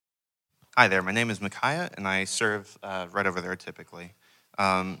Hi there, my name is Micaiah, and I serve right over there typically.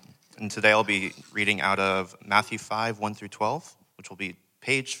 And today I'll be reading out of Matthew 5, 1 through 12, which will be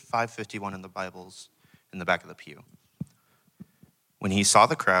page 551 in the Bibles in the back of the pew. When he saw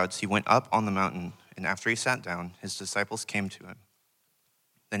the crowds, he went up on the mountain, and after he sat down, his disciples came to him.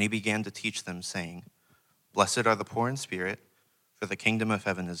 Then he began to teach them, saying, "Blessed are the poor in spirit, for the kingdom of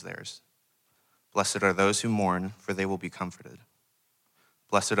heaven is theirs. Blessed are those who mourn, for they will be comforted.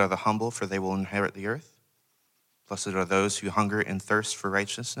 Blessed are the humble, for they will inherit the earth. Blessed are those who hunger and thirst for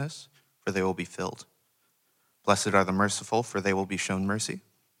righteousness, for they will be filled. Blessed are the merciful, for they will be shown mercy.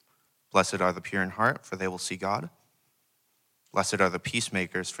 Blessed are the pure in heart, for they will see God. Blessed are the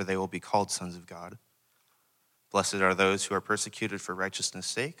peacemakers, for they will be called sons of God. Blessed are those who are persecuted for righteousness'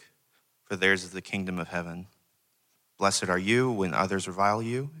 sake, for theirs is the kingdom of heaven. Blessed are you when others revile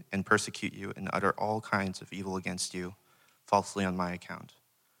you and persecute you and utter all kinds of evil against you, falsely on my account.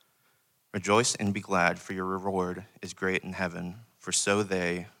 Rejoice and be glad, for your reward is great in heaven, for so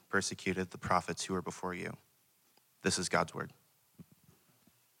they persecuted the prophets who were before you." This is God's word.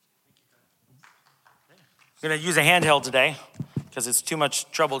 I'm going to use a handheld today because it's too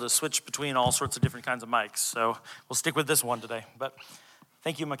much trouble to switch between all sorts of different kinds of mics. So we'll stick with this one today. But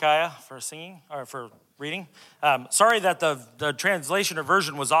thank you, Micaiah, for singing or for reading. Sorry that the translation or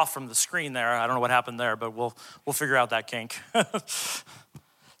version was off from the screen there. I don't know what happened there, but we'll figure out that kink.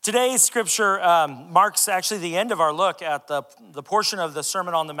 Today's scripture marks actually the end of our look at the portion of the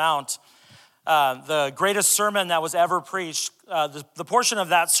Sermon on the Mount, the greatest sermon that was ever preached, the portion of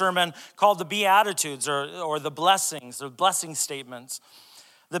that sermon called the Beatitudes or the blessings, or blessing statements.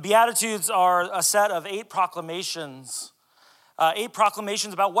 The Beatitudes are a set of 8 proclamations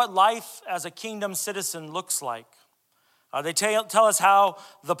about what life as a kingdom citizen looks like. They tell us how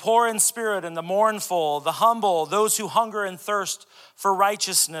the poor in spirit and the mournful, the humble, those who hunger and thirst for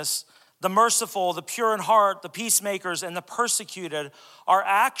righteousness, the merciful, the pure in heart, the peacemakers, and the persecuted are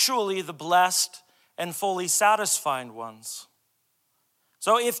actually the blessed and fully satisfied ones.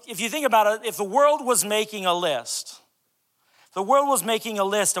 So if you think about it, if the world was making a list, of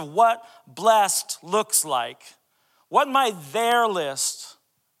what blessed looks like, what might their list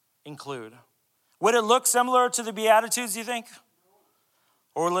include? Would it look similar to the Beatitudes, you think?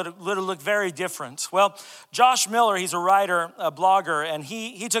 Or would it look very different? Well, Josh Miller, he's a writer, a blogger, and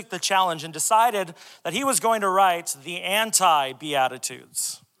he took the challenge and decided that he was going to write the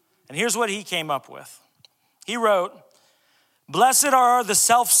anti-Beatitudes. And here's what he came up with. He wrote, "Blessed are the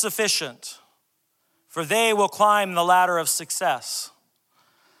self-sufficient, for they will climb the ladder of success.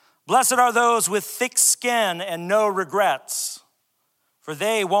 Blessed are those with thick skin and no regrets, for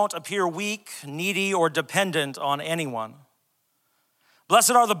they won't appear weak, needy, or dependent on anyone.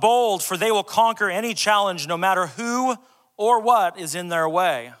 Blessed are the bold, for they will conquer any challenge no matter who or what is in their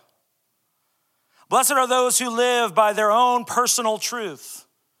way. Blessed are those who live by their own personal truth,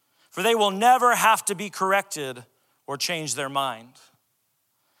 for they will never have to be corrected or change their mind.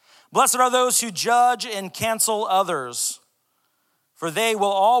 Blessed are those who judge and cancel others, for they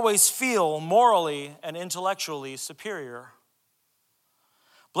will always feel morally and intellectually superior.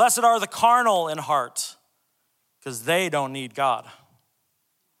 Blessed are the carnal in heart, because they don't need God.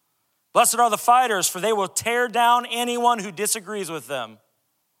 Blessed are the fighters, for they will tear down anyone who disagrees with them.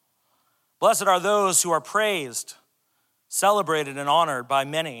 Blessed are those who are praised, celebrated, and honored by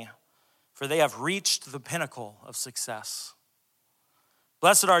many, for they have reached the pinnacle of success.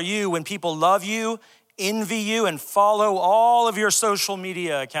 Blessed are you when people love you, envy you, and follow all of your social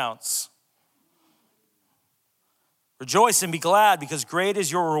media accounts. Rejoice and be glad, because great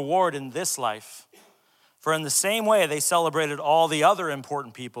is your reward in this life. For in the same way they celebrated all the other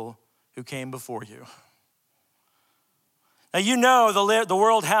important people who came before you." Now you know the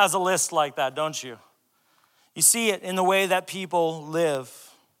world has a list like that, don't you? You see it in the way that people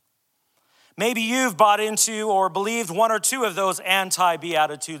live. Maybe you've bought into or believed one or two of those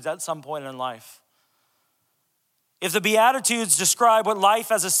anti-Beatitudes at some point in life. If the Beatitudes describe what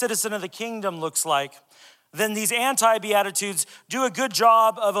life as a citizen of the kingdom looks like, then these anti-Beatitudes do a good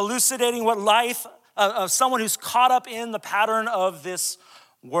job of elucidating what life of someone who's caught up in the pattern of this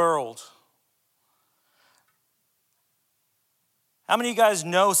world. How many of you guys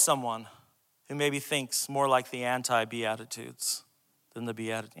know someone who maybe thinks more like the anti-Beatitudes than the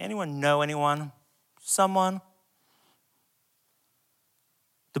Beatitudes? Anyone know anyone? Someone?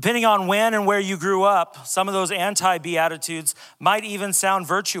 Depending on when and where you grew up, some of those anti-Beatitudes might even sound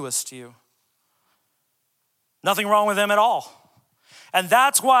virtuous to you. Nothing wrong with them at all. And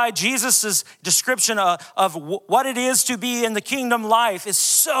that's why Jesus' description of what it is to be in the kingdom life is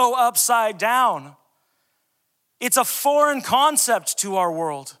so upside down. It's a foreign concept to our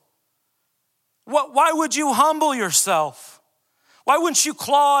world. Why would you humble yourself? Why wouldn't you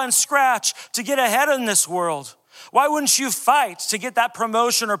claw and scratch to get ahead in this world? Why wouldn't you fight to get that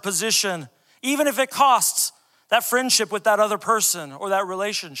promotion or position, even if it costs that friendship with that other person or that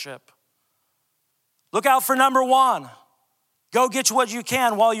relationship? Look out for number one. Go get what you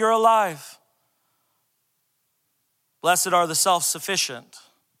can while you're alive. Blessed are the self-sufficient.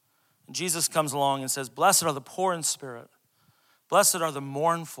 And Jesus comes along and says, blessed are the poor in spirit. Blessed are the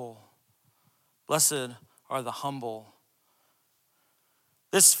mournful. Blessed are the humble.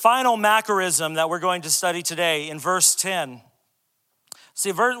 This final Macarism that we're going to study today in verse 10.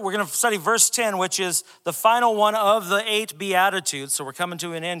 See, we're going to study verse 10, which is the final one of the 8 Beatitudes. So we're coming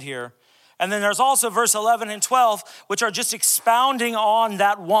to an end here. And then there's also verse 11 and 12, which are just expounding on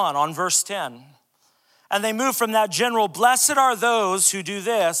that one, on verse 10. And they move from that general, blessed are those who do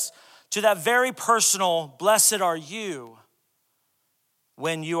this, to that very personal, blessed are you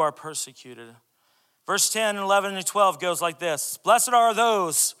when you are persecuted. Verse 10, 11, and 12 goes like this. Blessed are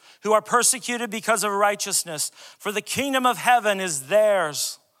those who are persecuted because of righteousness, for the kingdom of heaven is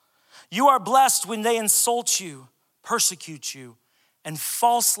theirs. You are blessed when they insult you, persecute you, and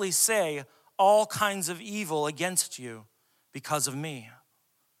falsely say all kinds of evil against you because of me.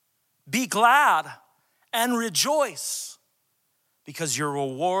 Be glad and rejoice, because your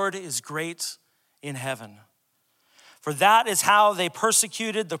reward is great in heaven. For that is how they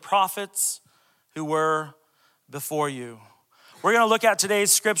persecuted the prophets who were before you. We're going to look at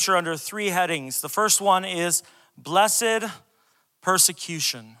today's scripture under 3 headings. The first one is blessed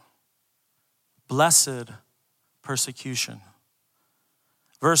persecution. Blessed persecution.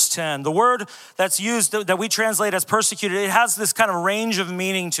 Verse 10, the word that's used that we translate as persecuted, it has this kind of range of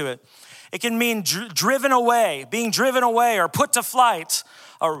meaning to it. It can mean driven away, being driven away or put to flight,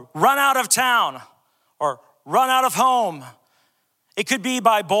 or run out of town, or run out of home. It could be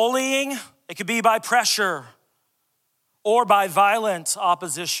by bullying, it could be by pressure, or by violent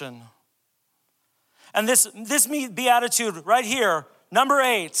opposition. And this beatitude right here, number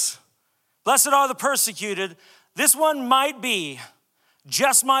 8, blessed are the persecuted, this one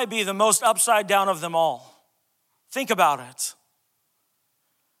just might be the most upside down of them all. Think about it.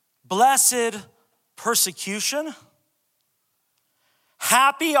 Blessed persecution.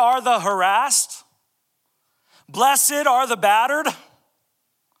 Happy are the harassed. Blessed are the battered.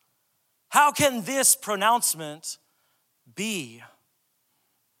 How can this pronouncement be?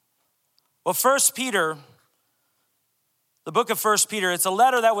 Well, 1 Peter, the book of 1 Peter, it's a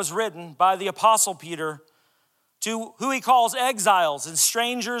letter that was written by the Apostle Peter to who he calls exiles and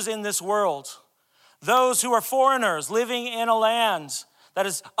strangers in this world, those who are foreigners living in a land that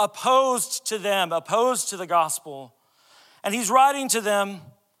is opposed to them, opposed to the gospel. And he's writing to them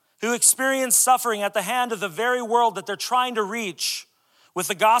who experience suffering at the hand of the very world that they're trying to reach with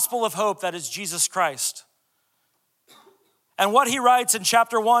the gospel of hope that is Jesus Christ. And what he writes in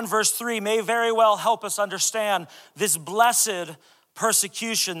chapter 1, verse 3 may very well help us understand this blessed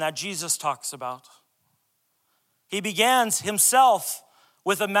persecution that Jesus talks about. He begins himself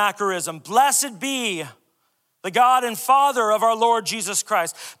with a Macarism. Blessed be the God and Father of our Lord Jesus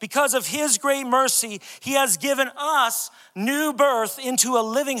Christ. Because of his great mercy, he has given us new birth into a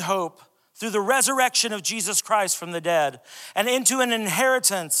living hope through the resurrection of Jesus Christ from the dead, and into an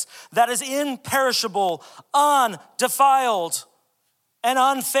inheritance that is imperishable, undefiled, and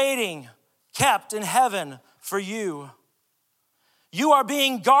unfading, kept in heaven for you. You are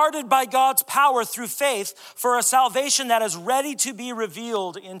being guarded by God's power through faith for a salvation that is ready to be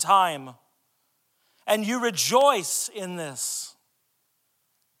revealed in time. And you rejoice in this,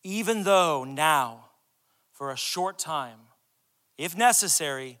 even though now, for a short time, if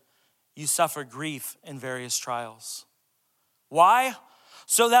necessary, you suffer grief in various trials. Why?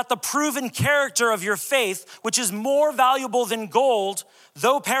 So that the proven character of your faith, which is more valuable than gold,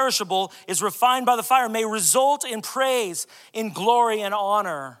 though perishable, is refined by the fire, may result in praise, in glory and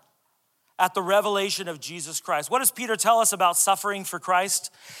honor at the revelation of Jesus Christ. What does Peter tell us about suffering for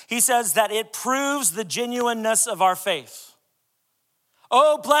Christ? He says that it proves the genuineness of our faith.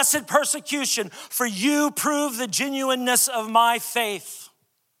 Oh, blessed persecution, for you prove the genuineness of my faith.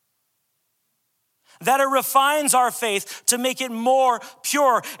 That it refines our faith to make it more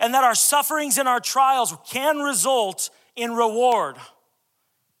pure, and that our sufferings and our trials can result in reward,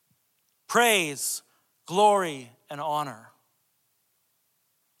 praise, glory, and honor.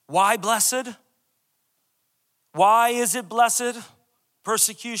 Why blessed? Why is it blessed?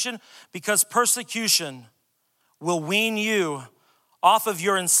 Persecution? Because persecution will wean you off of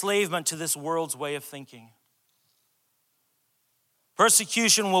your enslavement to this world's way of thinking.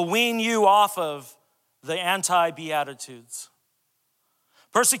 Persecution will wean you off of the anti-beatitudes.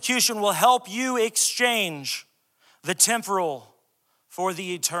 Persecution will help you exchange the temporal for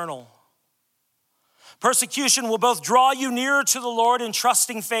the eternal. Persecution will both draw you nearer to the Lord in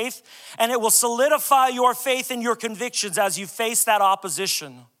trusting faith, and it will solidify your faith and your convictions as you face that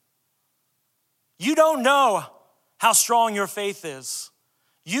opposition. You don't know how strong your faith is.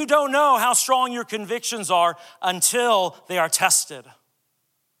 You don't know how strong your convictions are until they are tested.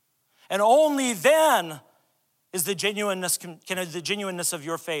 And only then is the genuineness, can the genuineness of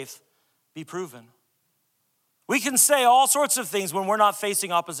your faith be proven. We can say all sorts of things when we're not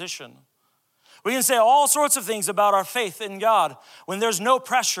facing opposition. We can say all sorts of things about our faith in God when there's no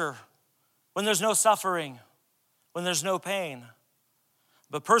pressure, when there's no suffering, when there's no pain.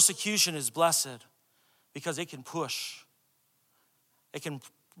 But persecution is blessed because it can push. It can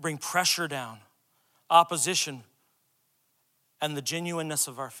bring pressure down, opposition, and the genuineness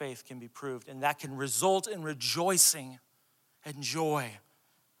of our faith can be proved. And that can result in rejoicing and joy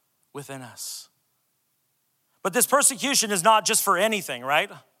within us. But this persecution is not just for anything, right?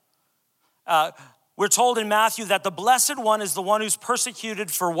 We're told in Matthew that the blessed one is the one who's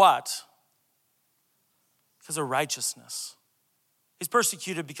persecuted for what? Because of righteousness. He's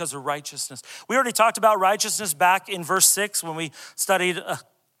persecuted because of righteousness. We already talked about righteousness back in verse 6 when we studied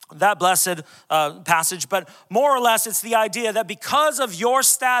that blessed passage. But more or less, it's the idea that because of your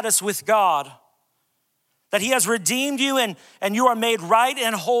status with God, that he has redeemed you and you are made right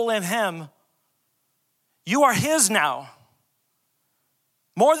and whole in him, you are his now.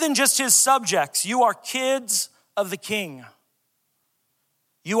 More than just his subjects, you are kids of the king.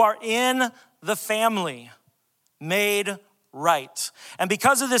 You are in the family, made right. And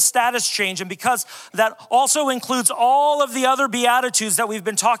because of this status change, and because that also includes all of the other beatitudes that we've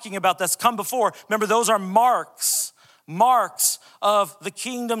been talking about that's come before, remember those are marks of the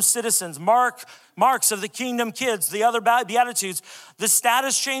kingdom citizens, marks of the kingdom kids, the other beatitudes, the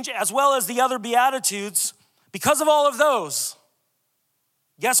status change as well as the other beatitudes, because of all of those,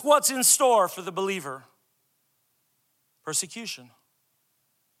 guess what's in store for the believer? Persecution.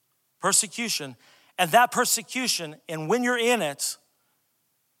 Persecution. And that persecution, and when you're in it,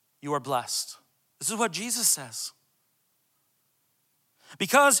 you are blessed. This is what Jesus says.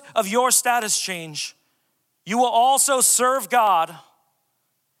 Because of your status change, you will also serve God,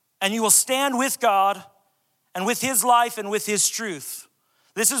 and you will stand with God and with his life and with his truth.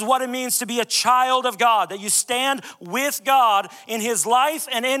 This is what it means to be a child of God, that you stand with God in his life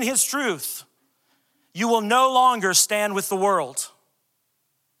and in his truth. You will no longer stand with the world.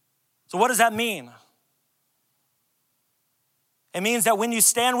 So what does that mean? It means that when you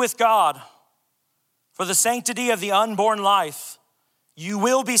stand with God for the sanctity of the unborn life, you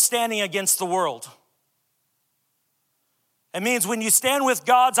will be standing against the world. It means when you stand with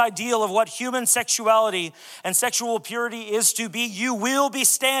God's ideal of what human sexuality and sexual purity is to be, you will be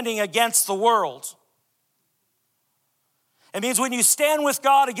standing against the world. It means when you stand with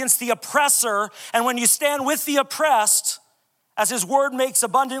God against the oppressor, and when you stand with the oppressed, as his word makes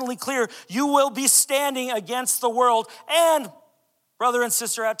abundantly clear, you will be standing against the world. And, brother and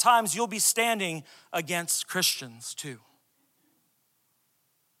sister, at times you'll be standing against Christians too.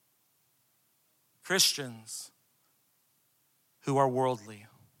 Christians who are worldly.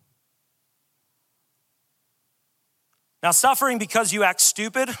 Now, suffering because you act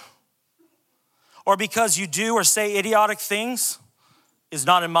stupid or because you do or say idiotic things is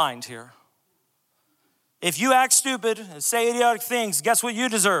not in mind here. If you act stupid and say idiotic things, guess what you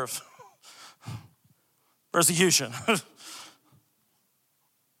deserve? Persecution.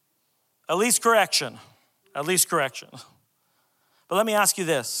 At least correction. At least correction. But let me ask you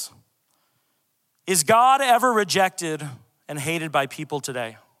this. Is God ever rejected and hated by people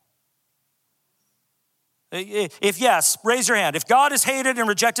today? If yes, raise your hand. If God is hated and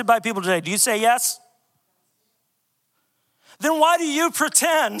rejected by people today, do you say yes? Then why do you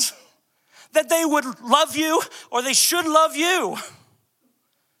pretend that they would love you or they should love you?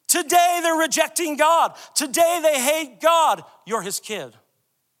 Today they're rejecting God. Today they hate God. You're his kid.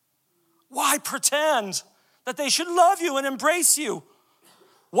 Why pretend that they should love you and embrace you?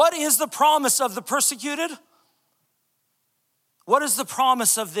 What is the promise of the persecuted? What is the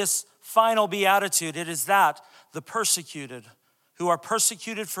promise of this final beatitude? It is that the persecuted, who are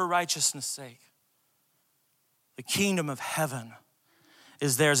persecuted for righteousness' sake, the kingdom of heaven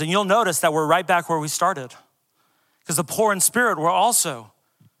is theirs. And you'll notice that we're right back where we started, because the poor in spirit were also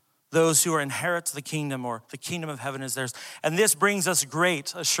those who are inherit the kingdom, or the kingdom of heaven is theirs. And this brings us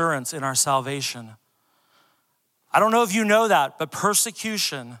great assurance in our salvation. I don't know if you know that, but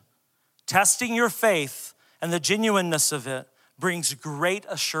persecution, testing your faith and the genuineness of it, brings great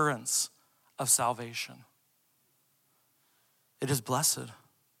assurance of salvation. It is blessed.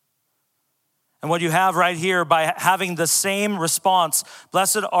 And what you have right here, by having the same response,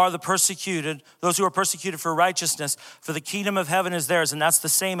 blessed are the persecuted, those who are persecuted for righteousness, for the kingdom of heaven is theirs. And that's the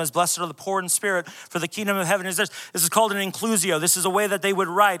same as blessed are the poor in spirit, for the kingdom of heaven is theirs. This is called an inclusio. This is a way that they would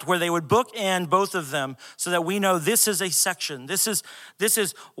write, where they would bookend both of them so that we know this is a section. This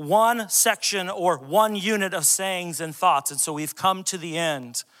is one section or one unit of sayings and thoughts. And so we've come to the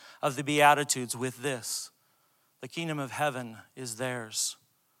end of the Beatitudes with this. The kingdom of heaven is theirs.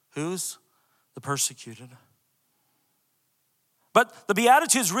 Whose? The persecuted. But the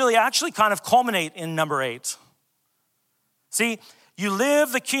Beatitudes really actually kind of culminate in number 8. See, you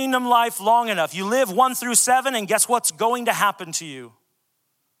live the kingdom life long enough. You live 1 through 7, and guess what's going to happen to you?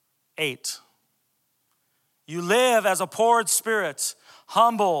 8. You live as a poor in spirit,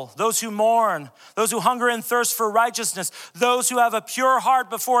 humble, those who mourn, those who hunger and thirst for righteousness, those who have a pure heart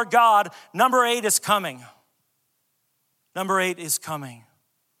before God. Number 8 is coming. Number 8 is coming.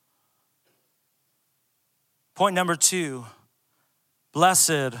 Point number 2,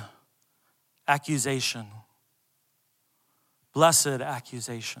 blessed accusation. Blessed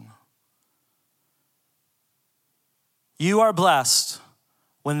accusation. You are blessed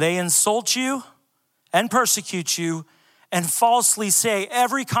when they insult you and persecute you and falsely say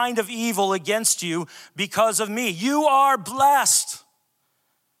every kind of evil against you because of me. You are blessed.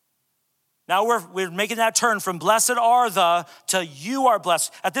 Now we're making that turn from blessed are the to you are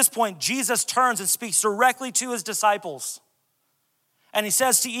blessed. At this point, Jesus turns and speaks directly to his disciples. And he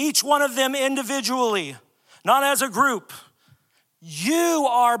says to each one of them individually, not as a group, you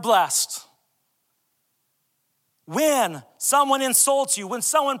are blessed. When someone insults you, when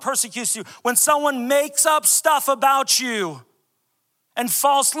someone persecutes you, when someone makes up stuff about you and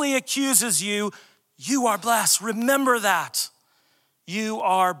falsely accuses you, you are blessed. Remember that. You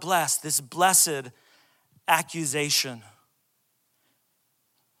are blessed, this blessed accusation.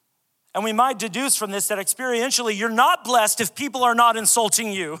 And we might deduce from this that experientially, you're not blessed if people are not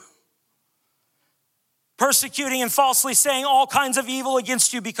insulting you, persecuting and falsely saying all kinds of evil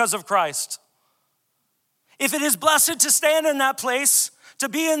against you because of Christ. If it is blessed to stand in that place, to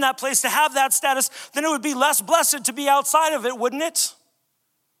be in that place, to have that status, then it would be less blessed to be outside of it, wouldn't it?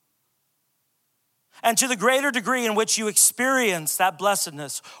 And to the greater degree in which you experience that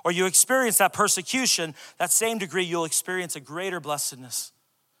blessedness or you experience that persecution, that same degree you'll experience a greater blessedness.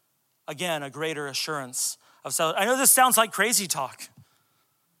 Again, a greater assurance of self. I know this sounds like crazy talk.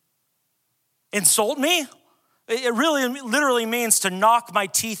 Insult me? It really literally means to knock my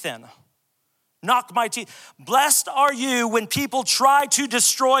teeth in. Knock my teeth. Blessed are you when people try to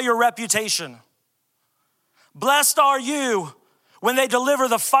destroy your reputation. Blessed are you when they deliver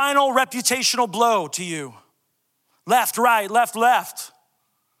the final reputational blow to you. Left, right, left, left.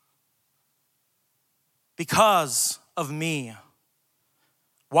 Because of me.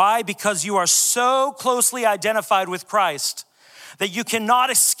 Why? Because you are so closely identified with Christ that you cannot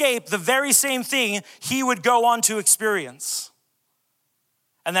escape the very same thing he would go on to experience.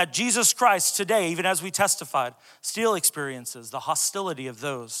 And that Jesus Christ today, even as we testified, still experiences the hostility of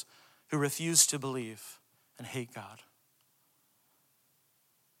those who refuse to believe and hate God.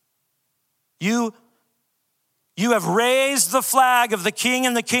 You have raised the flag of the King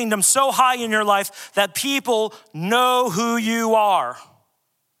and the kingdom so high in your life that people know who you are.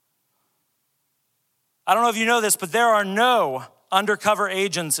 I don't know if you know this, but there are no undercover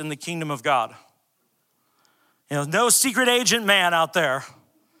agents in the kingdom of God. No secret agent man out there.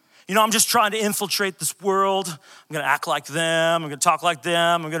 I'm just trying to infiltrate this world. I'm going to act like them. I'm going to talk like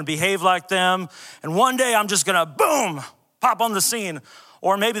them. I'm going to behave like them. And one day I'm just going to, boom, pop on the scene.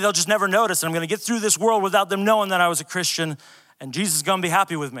 Or maybe they'll just never notice, and I'm going to get through this world without them knowing that I was a Christian, and Jesus is going to be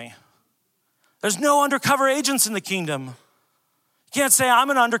happy with me. There's no undercover agents in the kingdom. You can't say, I'm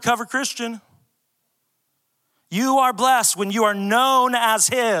an undercover Christian. You are blessed when you are known as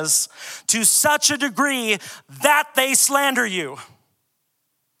his to such a degree that they slander you.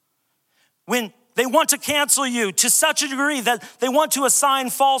 When they want to cancel you to such a degree that they want to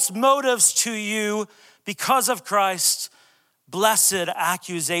assign false motives to you because of Christ. Blessed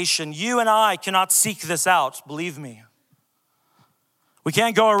accusation. You and I cannot seek this out, believe me. We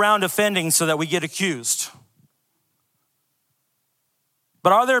can't go around offending so that we get accused.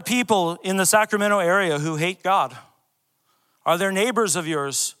 But are there people in the Sacramento area who hate God? Are there neighbors of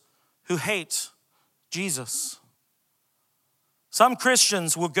yours who hate Jesus? Some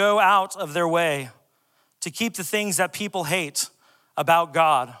Christians will go out of their way to keep the things that people hate about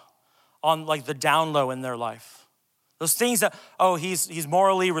God on like the down low in their life. Those things that, he's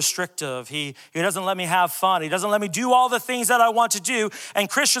morally restrictive. He doesn't let me have fun. He doesn't let me do all the things that I want to do. And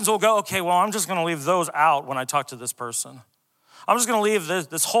Christians will go, okay, well, I'm just going to leave those out when I talk to this person. I'm just going to leave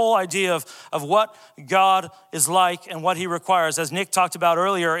this whole idea of what God is like and what he requires. As Nick talked about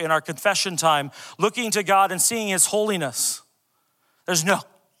earlier in our confession time, looking to God and seeing his holiness. There's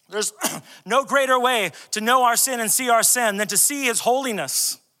no greater way to know our sin and see our sin than to see his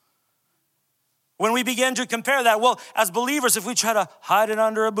holiness. When we begin to compare that, well, as believers, if we try to hide it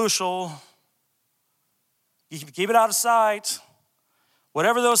under a bushel, you keep it out of sight,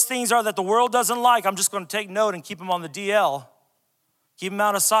 whatever those things are that the world doesn't like, I'm just going to take note and keep them on the DL. Keep them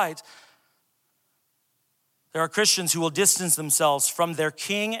out of sight. There are Christians who will distance themselves from their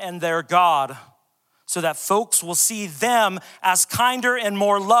king and their God so that folks will see them as kinder and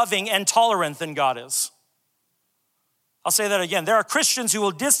more loving and tolerant than God is. I'll say that again. There are Christians who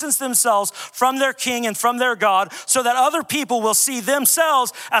will distance themselves from their king and from their God so that other people will see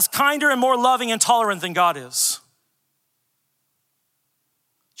themselves as kinder and more loving and tolerant than God is.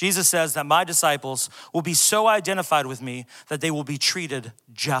 Jesus says that my disciples will be so identified with me that they will be treated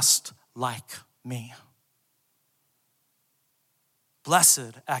just like me.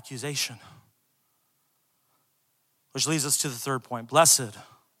 Blessed accusation. Which leads us to the third point, blessed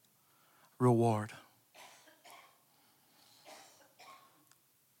reward.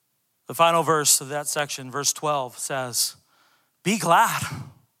 The final verse of that section, verse 12, says, be glad.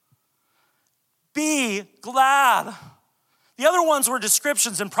 Be glad. The other ones were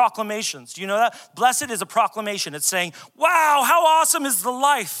descriptions and proclamations. Do you know that? Blessed is a proclamation. It's saying, wow, how awesome is the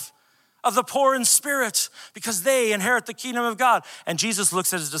life of the poor in spirit because they inherit the kingdom of God. And Jesus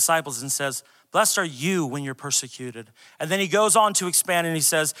looks at his disciples and says, blessed are you when you're persecuted. And then he goes on to expand and he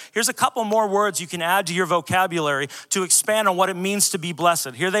says, here's a couple more words you can add to your vocabulary to expand on what it means to be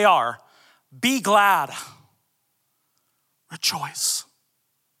blessed. Here they are. Be glad. Rejoice.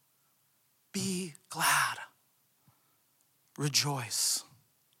 Be glad. Rejoice.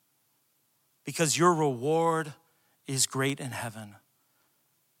 Because your reward is great in heaven.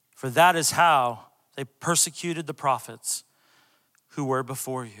 For that is how they persecuted the prophets who were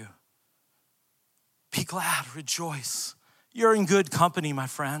before you. Be glad, rejoice. You're in good company, my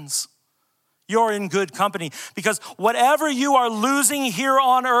friends. You're in good company because whatever you are losing here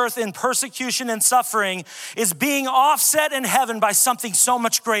on earth in persecution and suffering is being offset in heaven by something so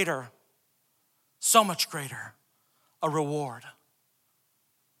much greater, a reward.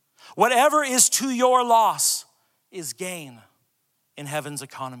 Whatever is to your loss is gain in heaven's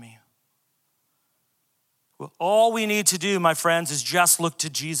economy. Well, all we need to do, my friends, is just look to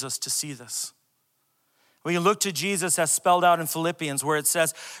Jesus to see this. We can look to Jesus as spelled out in Philippians where it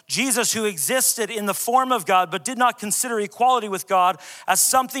says, Jesus who existed in the form of God but did not consider equality with God as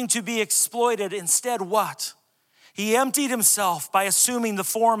something to be exploited. Instead, what? He emptied himself by assuming the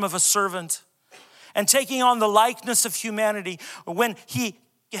form of a servant and taking on the likeness of humanity. When he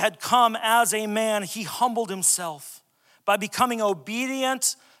had come as a man, he humbled himself by becoming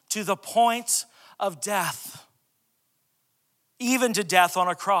obedient to the point of death, even to death on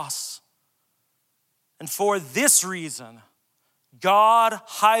a cross. And for this reason, God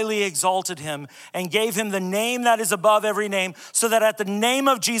highly exalted him and gave him the name that is above every name, so that at the name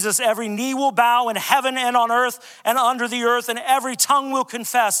of Jesus, every knee will bow in heaven and on earth and under the earth, and every tongue will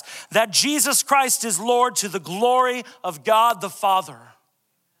confess that Jesus Christ is Lord to the glory of God the Father.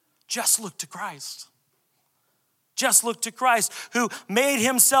 Just look to Christ. Just look to Christ, who made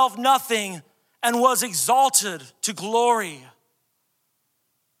himself nothing and was exalted to glory.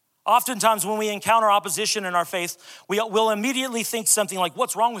 Oftentimes when we encounter opposition in our faith, we'll immediately think something like,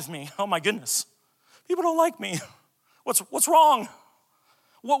 what's wrong with me? Oh my goodness, people don't like me. What's wrong?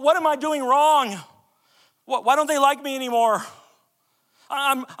 What am I doing wrong? Why don't they like me anymore?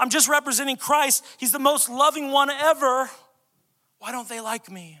 I'm just representing Christ. He's the most loving one ever. Why don't they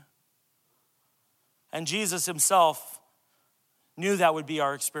like me? And Jesus himself knew that would be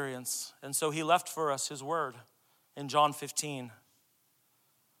our experience. And so he left for us his word in John 15.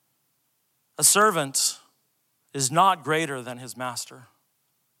 A servant is not greater than his master.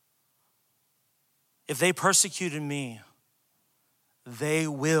 If they persecuted me, they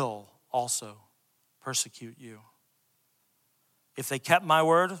will also persecute you. If they kept my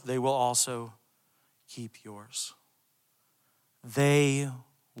word, they will also keep yours. They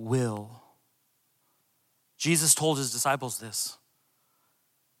will. Jesus told his disciples this.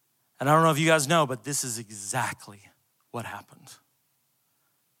 And I don't know if you guys know, but this is exactly what happened.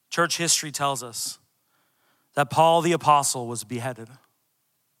 Church history tells us that Paul the apostle was beheaded.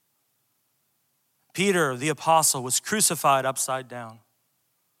 Peter the apostle was crucified upside down.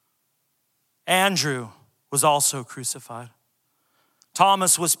 Andrew was also crucified.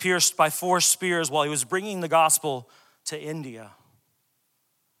 Thomas was pierced by 4 spears while he was bringing the gospel to India.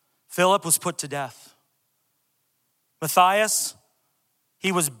 Philip was put to death. Matthias,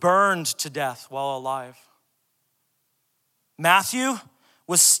 he was burned to death while alive. Matthew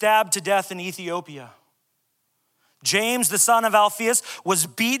was stabbed to death in Ethiopia. James, the son of Alphaeus, was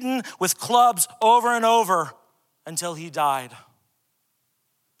beaten with clubs over and over until he died.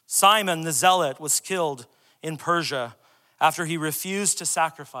 Simon the Zealot was killed in Persia after he refused to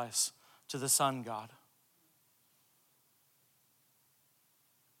sacrifice to the sun god.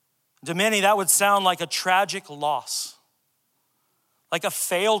 To many, that would sound like a tragic loss, like a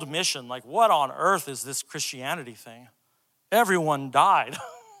failed mission. Like, what on earth is this Christianity thing? Everyone died.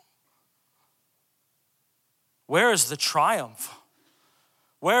 Where is the triumph?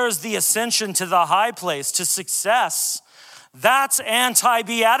 Where is the ascension to the high place, to success? That's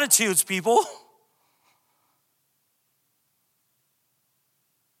anti-Beatitudes, people.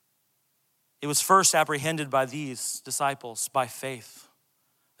 It was first apprehended by these disciples by faith.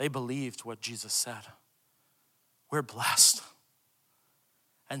 They believed what Jesus said. We're blessed.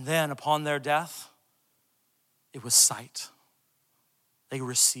 And then upon their death, it was sight. They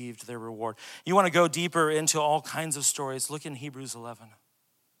received their reward. You want to go deeper into all kinds of stories, look in Hebrews 11.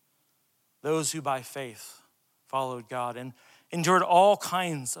 Those who by faith followed God and endured all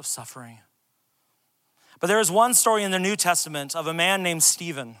kinds of suffering. But there is one story in the New Testament of a man named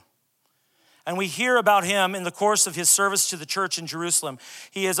Stephen. And we hear about him in the course of his service to the church in Jerusalem.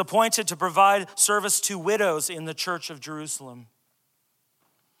 He is appointed to provide service to widows in the church of Jerusalem.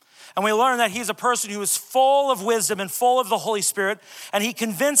 And we learn that he's a person who is full of wisdom and full of the Holy Spirit, and he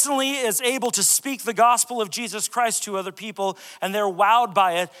convincingly is able to speak the gospel of Jesus Christ to other people, and they're wowed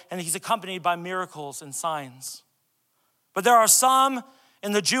by it, and he's accompanied by miracles and signs. But there are some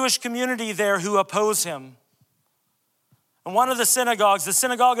in the Jewish community there who oppose him. And one of the synagogues, the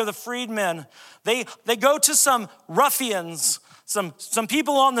synagogue of the freedmen, they go to some ruffians, some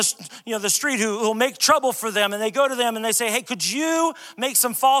people on the street who'll make trouble for them, and they go to them and they say, hey, could you make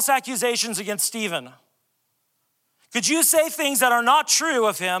some false accusations against Stephen? Could you say things that are not true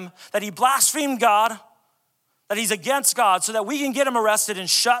of him, that he blasphemed God, that he's against God, so that we can get him arrested and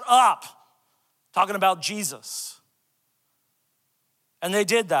shut up talking about Jesus? And they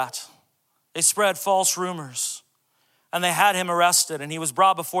did that. They spread false rumors, and they had him arrested, and he was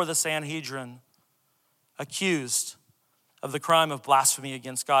brought before the Sanhedrin, accused of the crime of blasphemy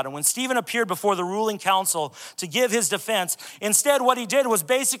against God. And when Stephen appeared before the ruling council to give his defense, instead what he did was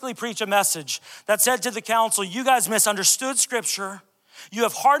basically preach a message that said to the council, you guys misunderstood Scripture. You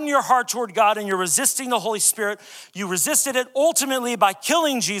have hardened your heart toward God, and you're resisting the Holy Spirit. You resisted it ultimately by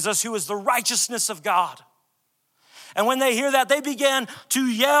killing Jesus, who is the righteousness of God. And when they hear that, they began to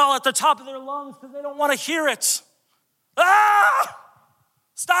yell at the top of their lungs because they don't want to hear it. Ah!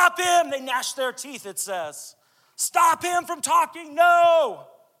 Stop him! They gnashed their teeth, it says. Stop him from talking, no!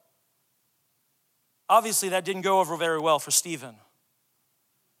 Obviously, that didn't go over very well for Stephen.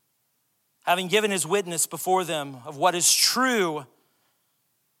 Having given his witness before them of what is true,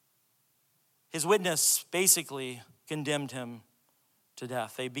 his witness basically condemned him to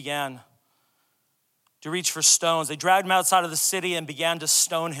death. They began to reach for stones. They dragged him outside of the city and began to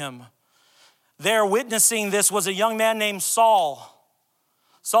stone him. There witnessing this was a young man named Saul.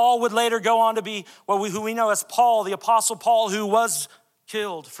 Saul would later go on to be who we know as Paul, the Apostle Paul, who was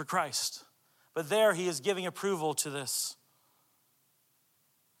killed for Christ. But there he is giving approval to this.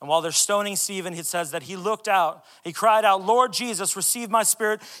 And while they're stoning Stephen, it says that he looked out. He cried out, Lord Jesus, receive my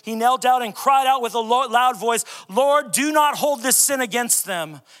spirit. He knelt down and cried out with a loud voice, Lord, do not hold this sin against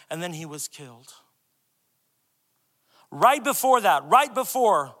them. And then he was killed. Right before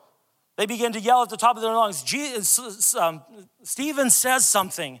they began to yell at the top of their lungs, Stephen says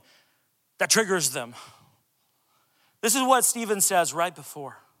something that triggers them. This is what Stephen says right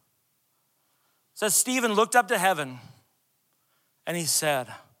before. It says, Stephen looked up to heaven and he said,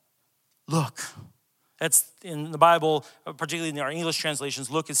 look. That's in the Bible, particularly in our English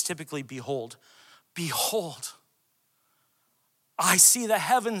translations, look is typically behold. Behold, I see the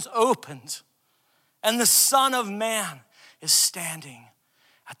heavens opened and the Son of Man is standing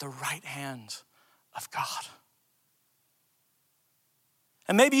at the right hand of God.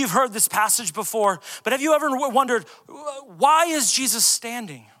 And maybe you've heard this passage before, but have you ever wondered, why is Jesus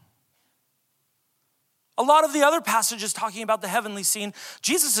standing? A lot of the other passages talking about the heavenly scene,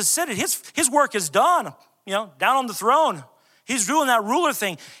 Jesus has said it, his work is done, down on the throne. He's doing that ruler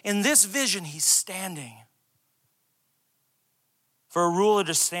thing. In this vision, he's standing. For a ruler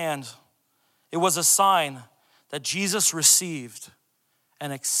to stand, it was a sign that Jesus received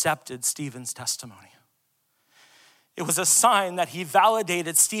and accepted Stephen's testimony. It was a sign that he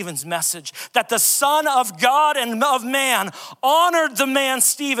validated Stephen's message, that the Son of God and of man honored the man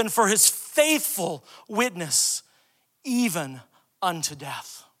Stephen for his faithful witness even unto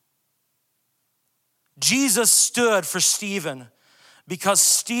death. Jesus stood for Stephen because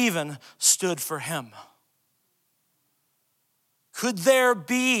Stephen stood for him. Could there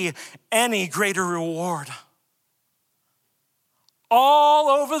be any greater reward? All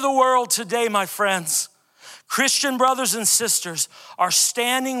over the world today, my friends, Christian brothers and sisters are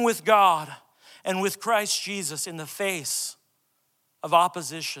standing with God and with Christ Jesus in the face of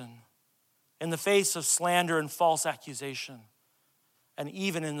opposition, in the face of slander and false accusation, and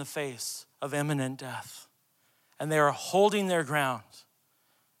even in the face of imminent death. And they are holding their ground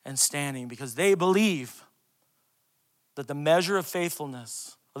and standing because they believe that the measure of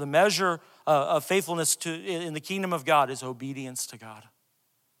faithfulness, or the measure of faithfulness in the kingdom of God is obedience to God,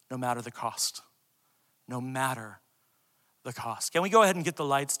 no matter the cost. No matter the cost. Can we go ahead and get the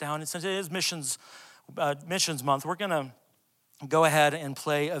lights down? And since it is missions month, we're going to go ahead and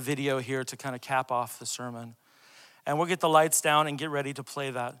play a video here to kind of cap off the sermon. And we'll get the lights down and get ready to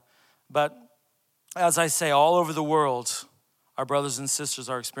play that. But as I say, all over the world, our brothers and sisters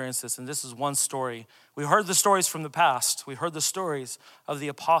are experiencing this. And this is one story. We heard the stories from the past. We heard the stories of the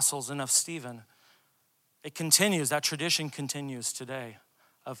apostles and of Stephen. It continues, that tradition continues today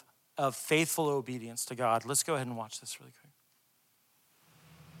of faithful obedience to God. Let's go ahead and watch this really quick.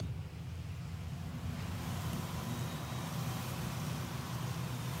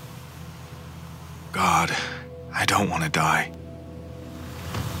 God, I don't want to die.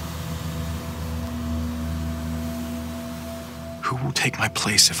 Who will take my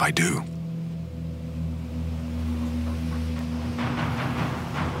place if I do?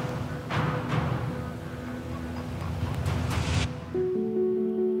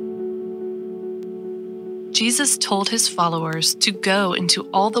 Jesus told his followers to go into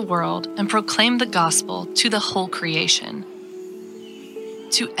all the world and proclaim the gospel to the whole creation,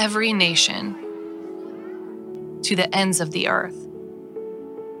 to every nation, to the ends of the earth.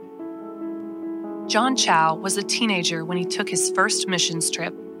 John Chau was a teenager when he took his first missions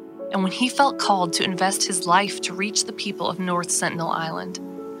trip and when he felt called to invest his life to reach the people of North Sentinel Island,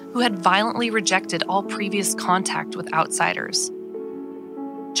 who had violently rejected all previous contact with outsiders.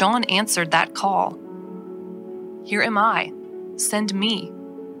 John answered that call. Here am I, send me.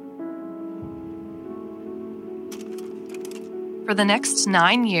 For the next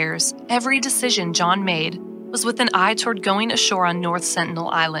 9 years, every decision John made was with an eye toward going ashore on North Sentinel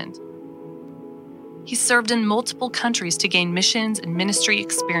Island. He served in multiple countries to gain missions and ministry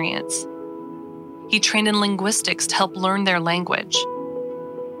experience. He trained in linguistics to help learn their language.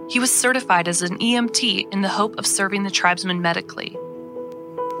 He was certified as an EMT in the hope of serving the tribesmen medically.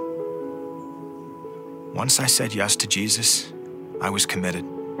 Once I said yes to Jesus, I was committed.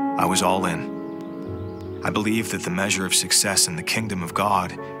 I was all in. I believe that the measure of success in the kingdom of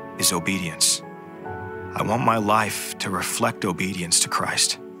God is obedience. I want my life to reflect obedience to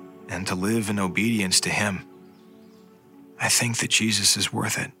Christ and to live in obedience to Him. I think that Jesus is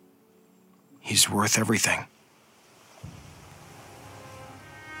worth it. He's worth everything.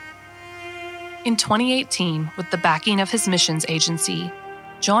 In 2018, with the backing of his missions agency,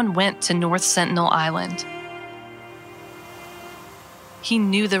 John went to North Sentinel Island. He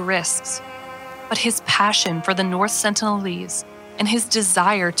knew the risks, but his passion for the North Sentinelese and his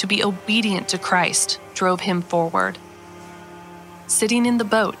desire to be obedient to Christ drove him forward. Sitting in the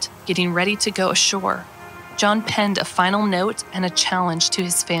boat, getting ready to go ashore, John penned a final note and a challenge to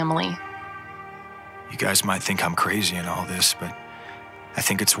his family. You guys might think I'm crazy in all this, but I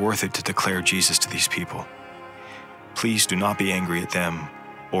think it's worth it to declare Jesus to these people. Please do not be angry at them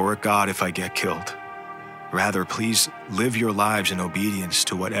or at God if I get killed. Rather, please live your lives in obedience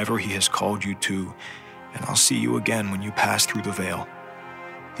to whatever He has called you to, and I'll see you again when you pass through the veil.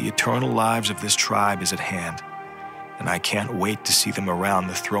 The eternal lives of this tribe is at hand, and I can't wait to see them around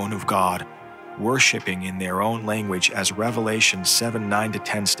the throne of God, worshiping in their own language as Revelation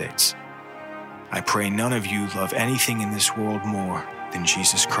 7:9-10 states. I pray none of you love anything in this world more than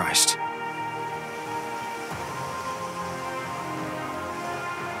Jesus Christ.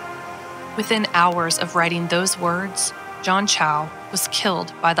 Within hours of writing those words, John Chau was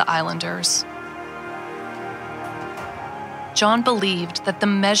killed by the islanders. John believed that the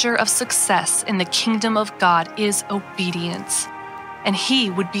measure of success in the kingdom of God is obedience, and he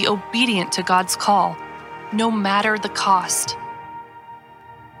would be obedient to God's call, no matter the cost.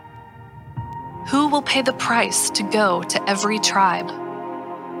 Who will pay the price to go to every tribe?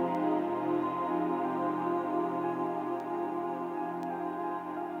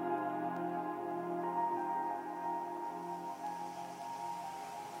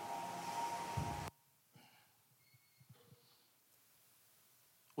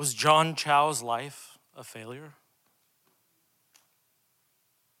 Was John Chau's life a failure?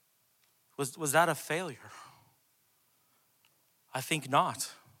 Was that a failure? I think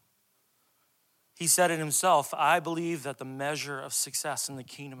not. He said it himself, I believe that the measure of success in the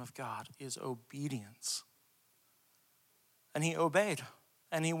kingdom of God is obedience. And he obeyed,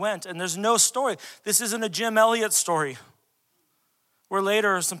 and he went. And there's no story. This isn't a Jim Elliot story, where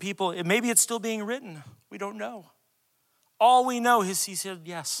later some people, maybe it's still being written. We don't know. All we know is he said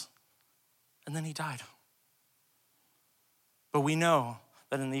yes, and then he died. But we know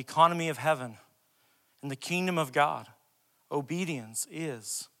that in the economy of heaven, in the kingdom of God, obedience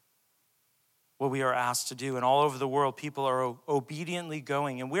is what we are asked to do. And all over the world, people are obediently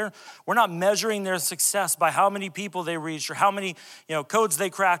going. And we're not measuring their success by how many people they reached or how many codes they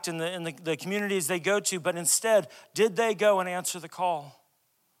cracked in the communities they go to, but instead, did they go and answer the call?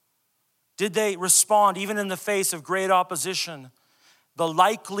 Did they respond even in the face of great opposition, the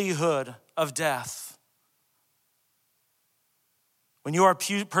likelihood of death? When you are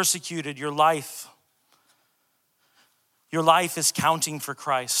persecuted, your life is counting for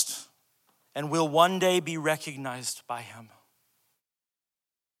Christ and will one day be recognized by him.